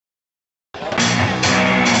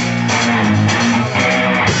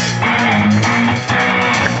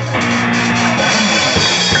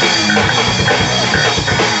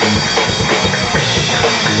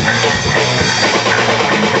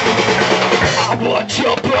want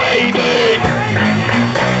your baby.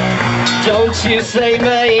 Don't you say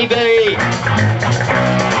maybe.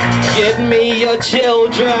 Give me your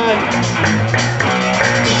children.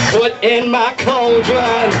 Put in my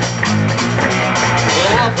cauldron.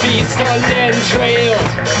 I'll feast on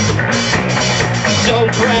entrails.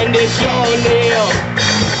 Don't brandish your nail.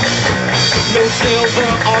 No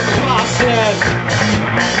silver or crosses.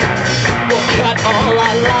 We'll cut all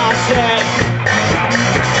our losses.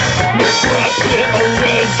 No profit or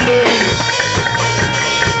wrestling.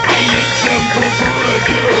 I eat simple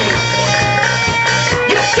burgers.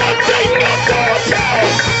 You're something immortal.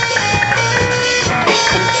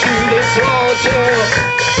 To this altar.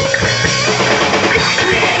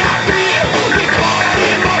 Get up here, we caught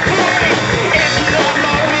in my brain. It's not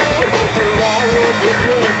my will, we're all over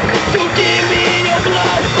good. So give me your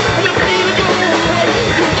blood, we'll see you go away.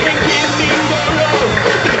 You can give me the love,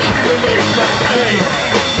 that you will make my pain.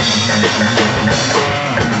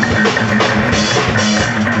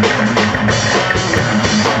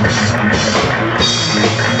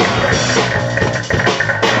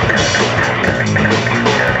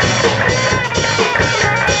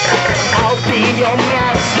 Your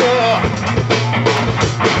master,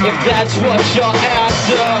 if that's what you're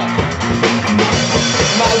after.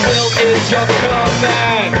 My will is your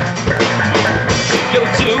command.